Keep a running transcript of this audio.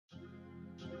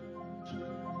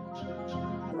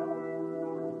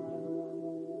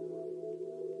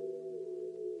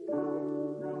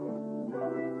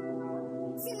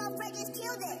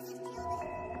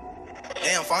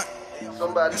Damn, Font.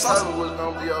 Somebody told me was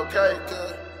gonna be okay.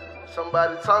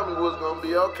 Somebody told me was gonna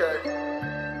be okay.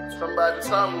 Somebody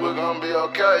told me was gonna be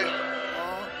okay.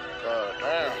 God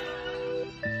damn.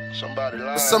 Somebody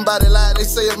lied, they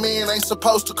say a man ain't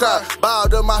supposed to cry.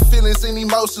 Balled up my feelings and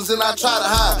emotions and I try to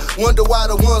hide. Wonder why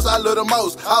the ones I love the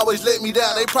most always let me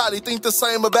down. They probably think the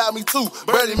same about me too.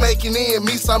 Barely making ends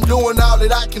meet, so I'm doing all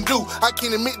that I can do. I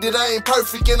can admit that I ain't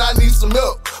perfect and I need some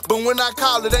help, but when I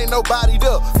call it ain't nobody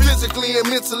there. Physically and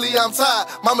mentally I'm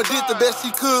tired. Mama did the best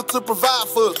she could to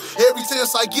provide for us. Every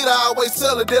chance I get I always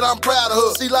tell her that I'm proud of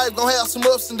her. See, life gon' have some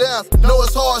ups and downs. Know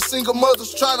it's hard, single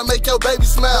mothers trying to make your baby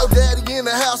smile. No daddy in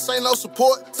the house, ain't no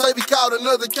support. Say we called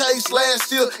another case last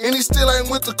year and he still ain't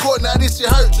went to court. Now this shit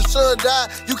hurt, your son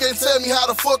died. You can't tell me how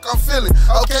the fuck I'm feeling.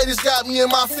 Okay, this got me in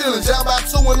my feelings. Down by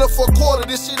 2 in the 4 quarter,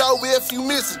 this shit over if you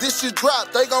miss it. This shit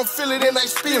drop, they gon' feel it in their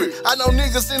spirit. I know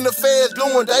niggas in the feds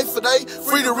doing day for day.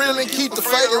 Free to real and keep the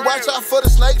faith. And watch out for the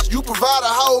snakes. You provide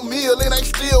a whole meal and they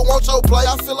still want your play.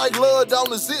 I feel like love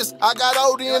don't exist. I got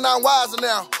older and I'm wiser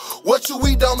now. What you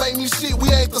eat don't make me shit,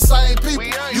 we ain't the same people.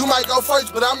 You might go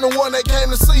first, but I'm the one they came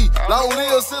to see. Long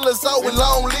live Silizzo and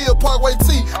long live Parkway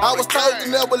T. I was told to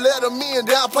never let them in,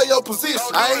 downplay your position.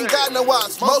 I ain't got no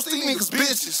watch, most of these niggas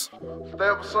bitches. Stay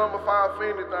for some if I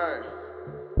offend anything.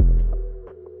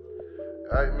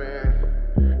 Hey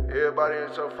man, everybody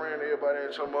ain't your friend, everybody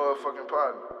ain't your motherfucking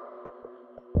partner.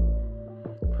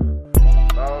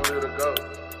 Long live the GOAT.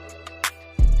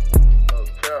 No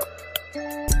cap.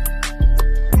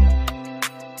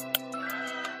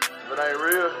 If it ain't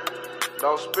real,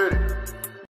 don't spit it.